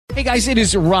Hey guys, it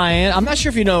is Ryan. I'm not sure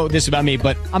if you know this about me,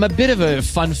 but I'm a bit of a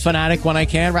fun fanatic when I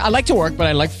can. I like to work, but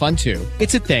I like fun too.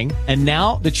 It's a thing. And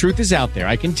now the truth is out there.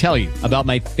 I can tell you about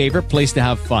my favorite place to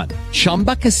have fun.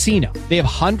 Chumba Casino. They have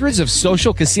hundreds of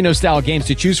social casino style games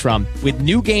to choose from with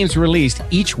new games released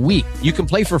each week. You can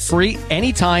play for free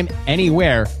anytime,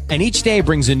 anywhere. And each day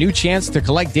brings a new chance to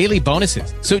collect daily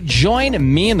bonuses. So join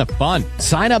me in the fun.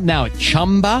 Sign up now at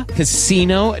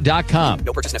ChumbaCasino.com.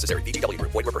 No purchase necessary. VGW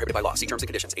Group. Void where prohibited by law. See terms and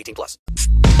conditions. 18+.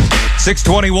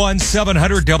 621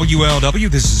 700 WLW.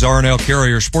 This is R&L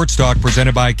Carrier Sports Talk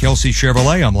presented by Kelsey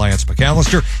Chevrolet. I'm Lance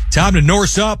McAllister. Time to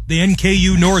Norse up. The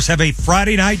NKU Norse have a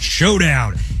Friday night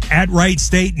showdown at Wright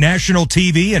State National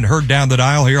TV and heard down the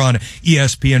dial here on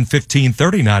ESPN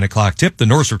 1530, 9 o'clock tip. The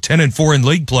Norse are 10-4 in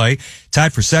league play,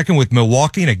 tied for second with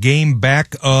Milwaukee and a game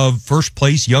back of first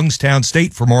place Youngstown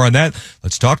State. For more on that,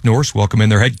 let's talk Norse. Welcome in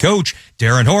their head coach,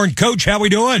 Darren Horn. Coach, how we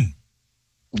doing?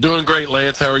 Doing great,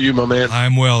 Lance. How are you, my man?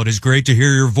 I'm well. It is great to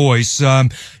hear your voice.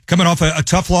 Coming off a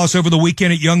tough loss over the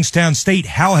weekend at Youngstown State,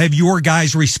 how have your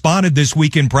guys responded this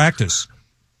week in practice?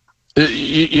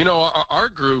 You know, our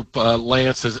group,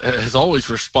 Lance, has always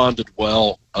responded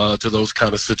well to those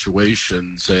kind of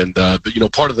situations. And, but, you know,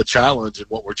 part of the challenge and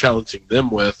what we're challenging them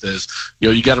with is, you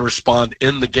know, you got to respond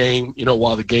in the game, you know,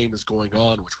 while the game is going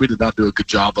on, which we did not do a good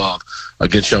job of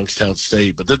against Youngstown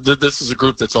State. But this is a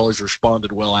group that's always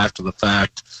responded well after the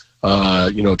fact.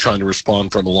 You know, trying to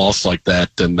respond from a loss like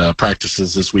that. And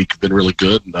practices this week have been really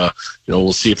good. And, you know,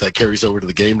 we'll see if that carries over to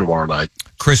the game tomorrow night.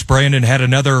 Chris Brandon had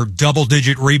another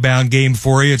double-digit rebound game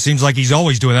for you. It seems like he's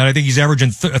always doing that. I think he's averaging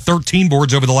 13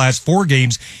 boards over the last 4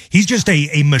 games. He's just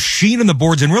a machine on the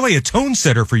boards and really a tone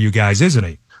setter for you guys, isn't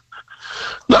he?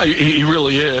 No, he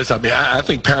really is. I mean, I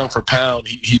think pound for pound,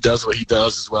 he does what he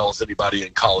does as well as anybody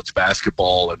in college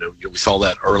basketball. And you know, we saw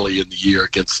that early in the year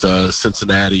against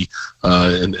Cincinnati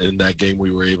in that game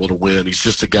we were able to win. He's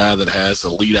just a guy that has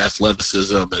elite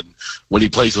athleticism, and when he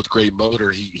plays with great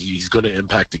motor, he's going to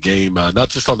impact the game, not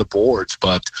just on the boards,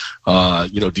 but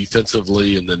you know,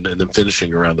 defensively and then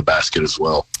finishing around the basket as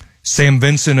well. Sam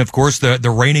Vincent, of course,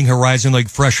 the reigning Horizon League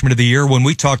Freshman of the Year. When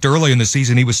we talked early in the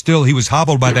season, he was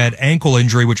hobbled by that ankle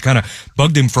injury, which kind of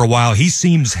bugged him for a while. He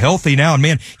seems healthy now, and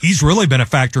man, he's really been a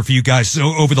factor for you guys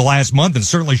over the last month and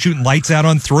certainly shooting lights out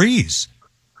on threes.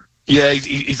 Yeah,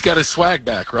 he's got his swag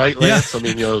back, right, Lance? Yeah. I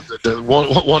mean, you know,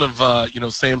 one of you know,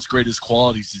 Sam's greatest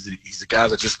qualities is he's a guy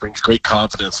that just brings great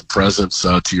confidence and presence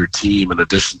to your team, in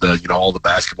addition to, you know, all the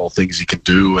basketball things he can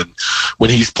do. And when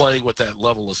he's playing with that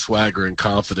level of swagger and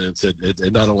confidence, it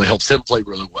not only helps him play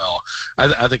really well,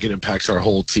 I think it impacts our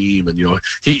whole team. And, you know,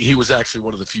 he was actually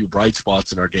one of the few bright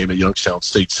spots in our game at Youngstown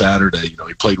State Saturday. You know,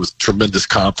 he played with tremendous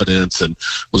confidence and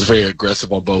was very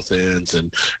aggressive on both ends.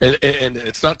 And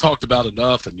it's not talked about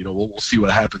enough. And, you know, we'll see what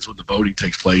happens when the voting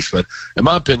takes place. But in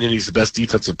my opinion, he's the best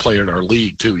defensive player in our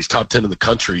league, too. He's top 10 in the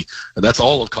country, and that's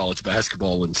all of college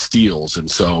basketball in steals. And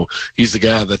so he's the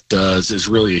guy that is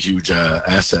really a huge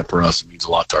asset for us. It means a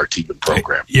lot to our team and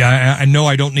program. Yeah, I know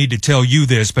I don't need to tell you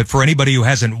this, but for anybody who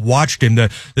hasn't watched him,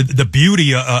 the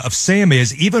beauty of Sam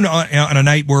is, even on a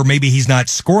night where maybe he's not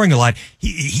scoring a lot,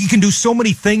 he can do so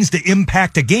many things to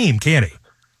impact a game, can't he?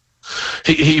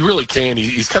 He really can.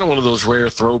 He's kind of one of those rare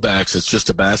throwbacks that's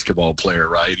just a basketball player,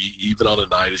 right? Even on a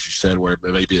night, as you said, where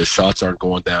maybe his shots aren't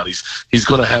going down, he's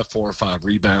going to have 4 or 5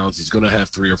 rebounds. He's going to have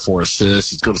 3 or 4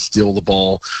 assists. He's going to steal the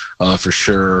ball for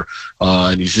sure,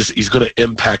 and he's going to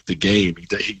impact the game.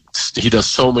 He does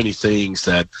so many things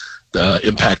that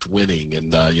impact winning, and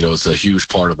you know, it's a huge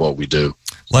part of what we do.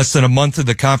 Less than a month of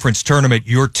the conference tournament,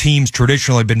 your team's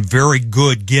traditionally been very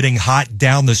good getting hot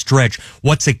down the stretch.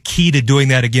 What's a key to doing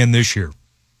that again this year?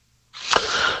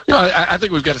 You know, I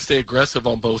think we've got to stay aggressive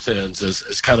on both ends.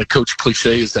 As kind of coach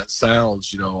cliche as that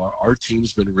sounds, you know, our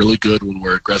team's been really good when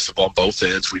we're aggressive on both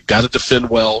ends. We've got to defend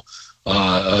well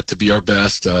to be our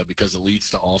best because it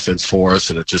leads to offense for us,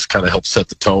 and it just kind of helps set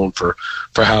the tone for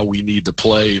how we need to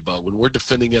play. But when we're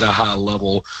defending at a high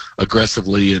level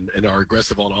aggressively and are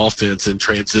aggressive on offense in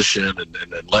transition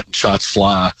and letting shots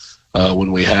fly,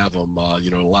 when we have them, you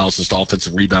know, it allows us to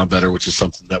offensive rebound better, which is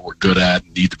something that we're good at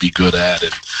and need to be good at.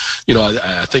 And, you know,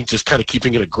 I think just kind of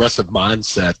keeping an aggressive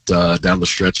mindset down the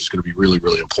stretch is going to be really,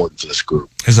 really important for this group.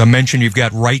 As I mentioned, you've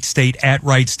got Wright State at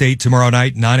Wright State tomorrow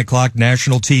night, 9 o'clock,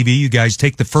 national TV. You guys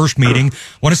take the first meeting.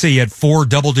 I want to say you had 4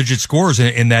 double-digit scores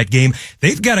in that game.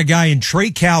 They've got a guy in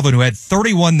Trey Calvin who had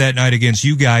 31 that night against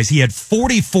you guys. He had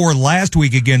 44 last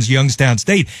week against Youngstown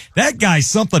State. That guy's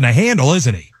something to handle,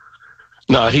 isn't he?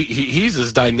 No, he's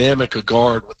as dynamic a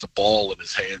guard with the ball in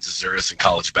his hands as there is in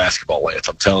college basketball, Lance.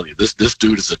 I'm telling you, this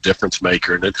dude is a difference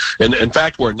maker. And in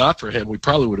fact, were it not for him, we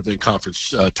probably would have been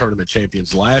conference tournament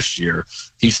champions last year.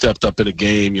 He stepped up in a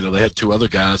game. You know, they had two other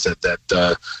guys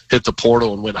that hit the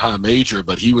portal and went high major,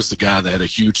 but he was the guy that had a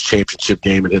huge championship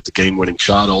game and hit the game-winning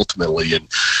shot ultimately. And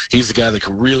he's the guy that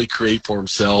can really create for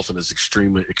himself and is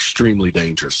extremely, extremely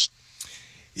dangerous.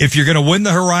 If you're going to win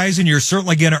the Horizon, you're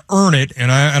certainly going to earn it.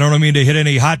 And I don't mean to hit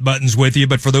any hot buttons with you,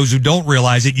 but for those who don't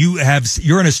realize it,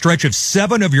 you're in a stretch of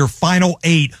 7 of your final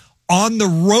 8 on the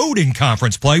road in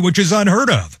conference play, which is unheard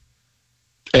of.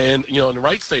 And, you know, and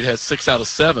Wright State has 6 out of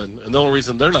 7. And the only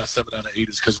reason they're not 7 out of 8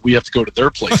 is because we have to go to their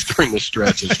place during the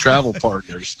stretch as travel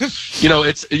partners. You know,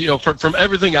 it's, you know, from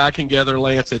everything I can gather,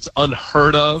 Lance, it's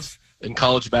unheard of in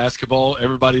college basketball.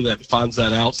 Everybody that finds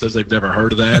that out says they've never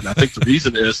heard of that. And I think the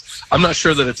reason is I'm not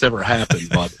sure that it's ever happened,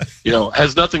 but, you know, it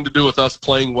has nothing to do with us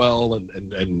playing well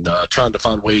and trying to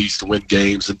find ways to win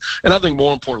games. And I think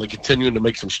more importantly, continuing to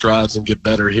make some strides and get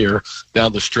better here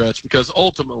down the stretch, because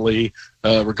ultimately,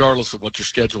 regardless of what your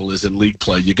schedule is in league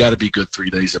play, you got to be good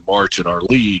 3 days in March in our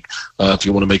league if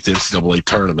you want to make the NCAA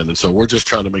tournament. And so we're just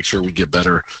trying to make sure we get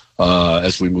better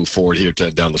as we move forward here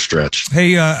down the stretch.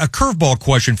 Hey, a curveball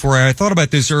question for you. I thought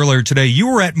about this earlier today. You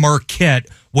were at Marquette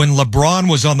when LeBron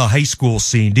was on the high school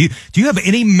scene. Do you have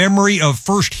any memory of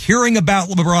first hearing about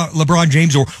LeBron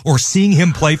James or seeing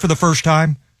him play for the first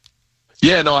time?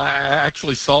 Yeah, no, I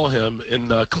actually saw him in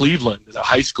Cleveland in a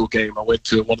high school game. I went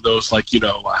to one of those, like, you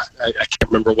know, I can't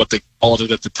remember what they called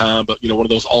it at the time, but, you know, one of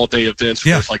those all-day events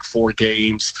where there's like 4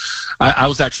 games. I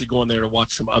was actually going there to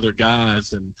watch some other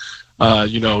guys and,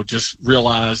 you know, just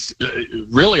realized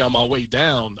really on my way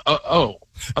down,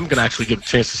 I'm going to actually get a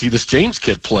chance to see this James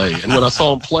kid play. And when I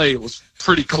saw him play, it was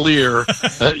pretty clear,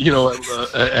 you know,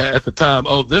 at the time,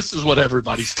 this is what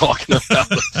everybody's talking about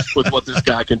with what this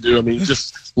guy can do. I mean, he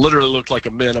just literally looked like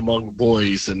a man among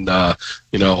boys. And,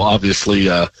 you know, obviously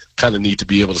kind of neat to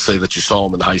be able to say that you saw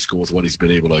him in high school with what he's been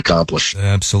able to accomplish.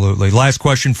 Absolutely. Last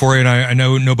question for you, and I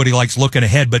know nobody likes looking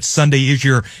ahead, but Sunday is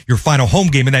your final home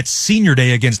game, and that's senior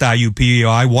day against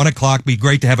IUPUI, 1 o'clock. Be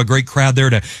great to have a great crowd there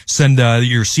to send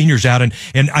your seniors out.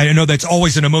 And I know that's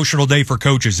always an emotional day for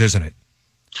coaches, isn't it?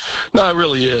 No, it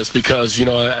really is, because, you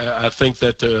know, I think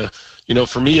that, you know,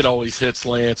 for me, it always hits,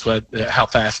 Lance, how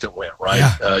fast it went, right?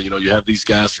 Yeah. You know, you have these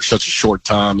guys for such a short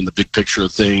time in the big picture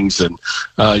of things, and,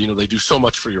 you know, they do so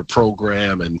much for your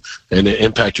program and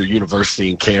impact your university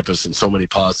and campus in so many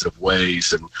positive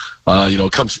ways. And, you know,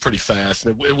 it comes pretty fast.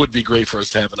 And it would be great for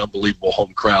us to have an unbelievable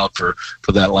home crowd for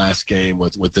that last game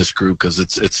with this group, because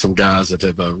it's some guys that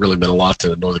have really meant a lot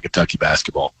to Northern Kentucky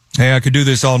basketball. Hey, I could do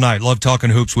this all night. Love talking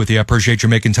hoops with you. I appreciate you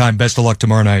making time. Best of luck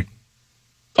tomorrow night.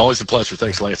 Always a pleasure.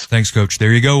 Thanks, Lance. Thanks, Coach.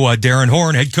 There you go. Darren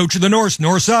Horn, head coach of the Norse.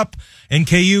 Norse up.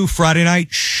 NKU Friday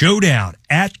night showdown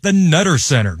at the Nutter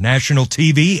Center. National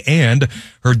TV and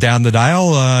heard down the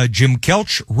dial, Jim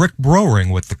Kelch, Rick Broering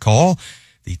with the call.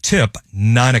 The tip,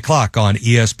 9 o'clock on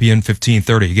ESPN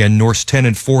 1530. Again, Norse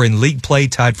 10-4 in league play,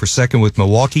 tied for second with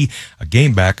Milwaukee. A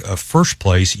game back of first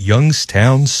place,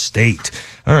 Youngstown State.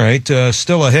 All right,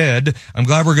 still ahead. I'm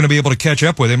glad we're going to be able to catch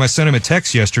up with him. I sent him a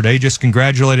text yesterday just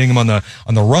congratulating him on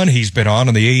the run he's been on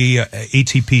the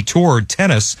ATP Tour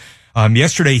tennis.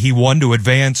 Yesterday he won to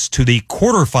advance to the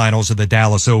quarterfinals of the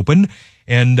Dallas Open.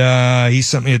 And he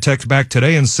sent me a text back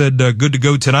today and said, good to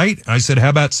go tonight. I said, how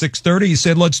about 6:30? He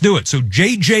said, let's do it. So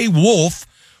J.J. Wolf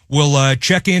will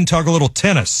check in, talk a little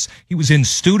tennis. He was in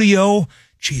studio.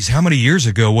 Geez, how many years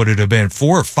ago would it have been?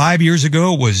 4 or 5 years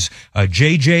ago was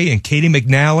J.J. and Katie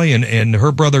McNally and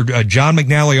her brother John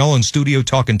McNally all in studio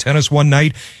talking tennis one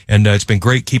night. And it's been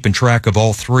great keeping track of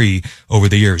all 3 over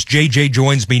the years. J.J.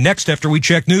 joins me next after we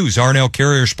check news. RNL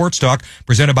Carrier Sports Talk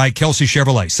presented by Kelsey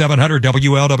Chevrolet, 700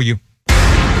 WLW.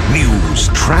 News,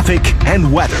 traffic,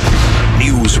 and weather.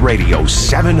 News Radio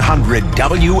 700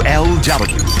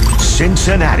 WLW,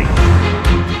 Cincinnati.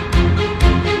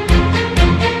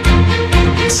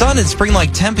 Sun and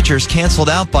spring-like temperatures canceled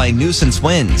out by nuisance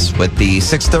winds. With the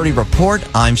 6:30 report,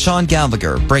 I'm Sean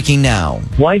Gallagher. Breaking now.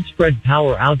 Widespread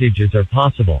power outages are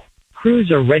possible.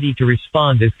 Crews are ready to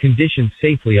respond as conditions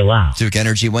safely allow. Duke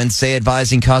Energy Wednesday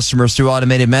advising customers through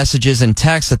automated messages and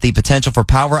texts that the potential for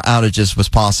power outages was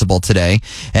possible today.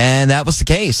 And that was the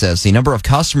case as the number of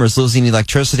customers losing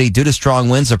electricity due to strong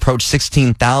winds approached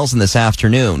 16,000 this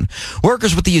afternoon.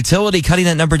 Workers with the utility cutting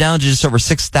that number down to just over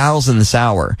 6,000 this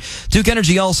hour. Duke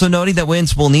Energy also noting that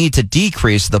winds will need to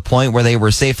decrease to the point where they were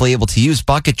safely able to use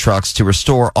bucket trucks to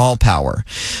restore all power.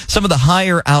 Some of the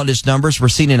higher outage numbers were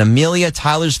seen in Amelia,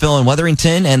 Tylersville, and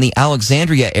Wetherington and the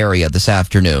Alexandria area this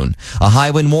afternoon. A high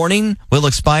wind warning will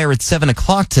expire at 7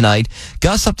 o'clock tonight.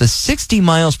 Gusts up to 60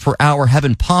 miles per hour have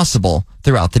been possible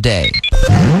throughout the day.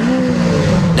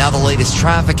 Now the latest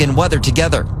traffic and weather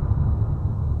together.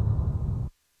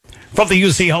 From the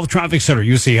UC Health Traffic Center,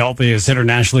 UC Health is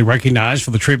internationally recognized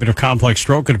for the treatment of complex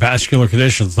stroke and vascular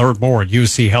conditions. Learn more at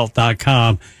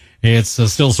uchealth.com. It's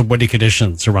still some windy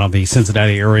conditions around the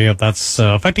Cincinnati area. That's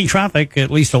affecting traffic. At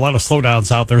least a lot of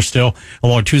slowdowns out there still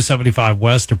along 275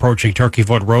 West, approaching Turkey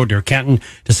Foot Road near Kenton.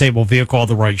 Disabled vehicle on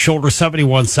the right shoulder.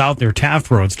 71 South near Taft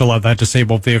Road. Still have that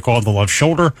disabled vehicle on the left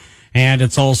shoulder. And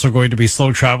it's also going to be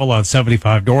slow travel on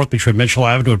 75 North between Mitchell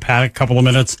Avenue and Paddock, couple of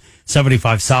minutes.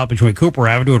 75 South between Cooper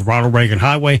Avenue and Ronald Reagan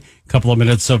Highway, couple of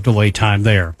minutes of delay time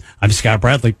there. I'm Scott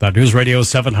Bradley, News Radio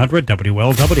 700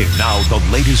 WLW. Now the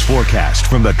latest forecast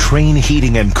from the Train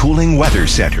Heating and Cooling Weather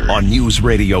Center on News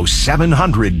Radio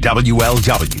 700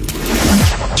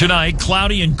 WLW. Tonight,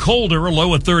 cloudy and colder, a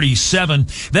low of 37.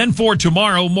 Then for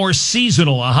tomorrow, more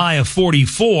seasonal, a high of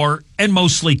 44 and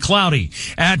mostly cloudy.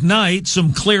 At night,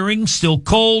 some clearing, still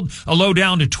cold, a low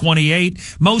down to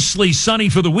 28. Mostly sunny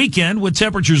for the weekend with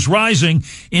temperatures rising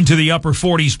into the upper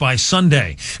 40s by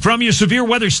Sunday. From your severe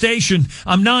weather station,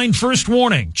 I'm 9 First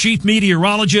Warning Chief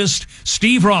Meteorologist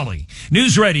Steve Raleigh.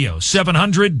 News Radio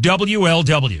 700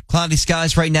 WLW. Cloudy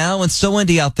skies right now and so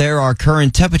windy out there. Our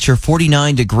current temperature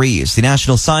 49 degrees. The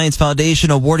National Science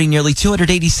Foundation awarding nearly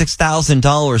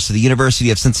 $286,000 to the University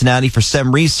of Cincinnati for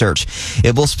STEM research.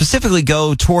 It will specifically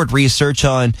go toward research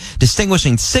on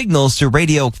distinguishing signals through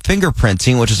radio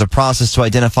fingerprinting, which is a process to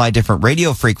identify different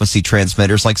radio frequency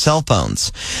transmitters like cell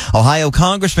phones. Ohio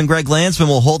Congressman Greg Landsman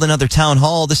will hold another town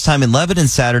hall, this time in Lebanon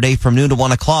Saturday from noon to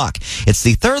 1 o'clock. It's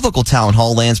the third local town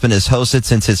hall Landsman has hosted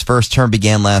since his first term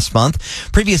began last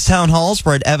month. Previous town halls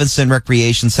were at Evanston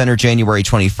Recreation Center January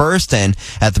 21st and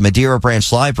at the Madeira Branch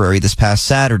Library this past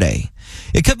Saturday.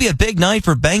 It could be a big night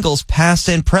for Bengals past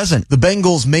and present. The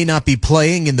Bengals may not be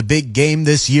playing in the big game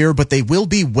this year, but they will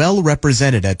be well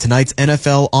represented at tonight's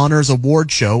NFL Honors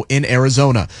Award Show in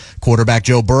Arizona. Quarterback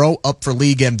Joe Burrow up for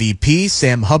league MVP.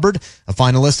 Sam Hubbard, a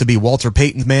finalist to be Walter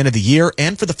Payton's Man of the Year.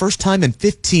 And for the first time in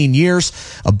 15 years,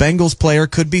 a Bengals player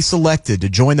could be selected to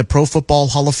join the Pro Football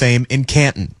Hall of Fame in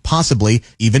Canton, possibly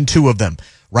even two of them.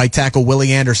 Right tackle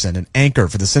Willie Anderson, an anchor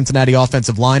for the Cincinnati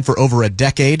offensive line for over a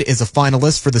decade, is a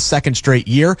finalist for the second straight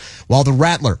year, while the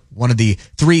Rattler, one of the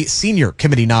 3 senior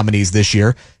committee nominees this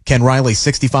year, Ken Riley's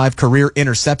 65 career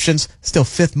interceptions, still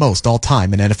 5th most all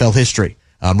time in NFL history.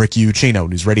 I'm Rick Ucchino,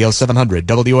 News Radio 700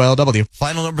 WLW.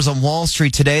 Final numbers on Wall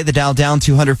Street today. The Dow down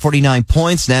 249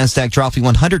 points, NASDAQ dropping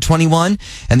 121,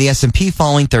 and the S&P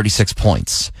falling 36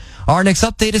 points. Our next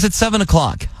update is at 7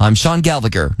 o'clock. I'm Sean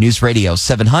Gallagher, News Radio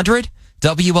 700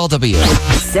 WLW.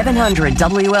 700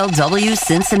 WLW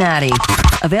Cincinnati.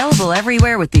 Available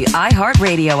everywhere with the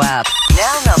iHeartRadio app.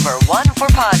 Now number 1 for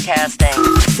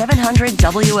podcasting. 700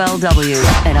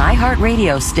 WLW, an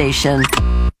iHeartRadio station.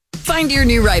 Find your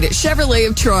new ride at Chevrolet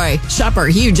of Troy. Shop our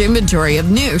huge inventory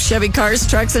of new Chevy cars,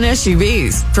 trucks, and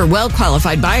SUVs. For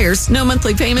well-qualified buyers, no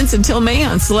monthly payments until May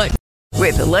on select.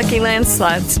 With the Lucky Land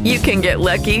Slots, you can get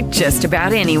lucky just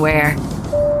about anywhere.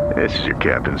 This is your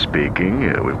captain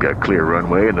speaking. We've got clear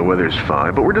runway and the weather's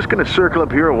fine, but we're just going to circle up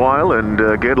here a while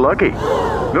and get lucky.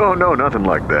 No, nothing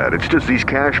like that. It's just these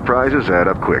cash prizes add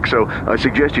up quick. So I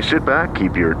suggest you sit back,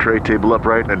 keep your tray table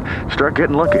upright, and start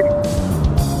getting lucky.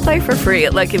 Play for free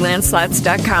at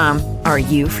LuckyLandSlots.com. Are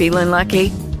you feeling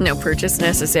lucky? No purchase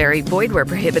necessary. Void where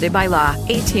prohibited by law.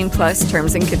 18+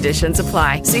 terms and conditions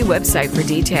apply. See website for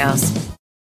details.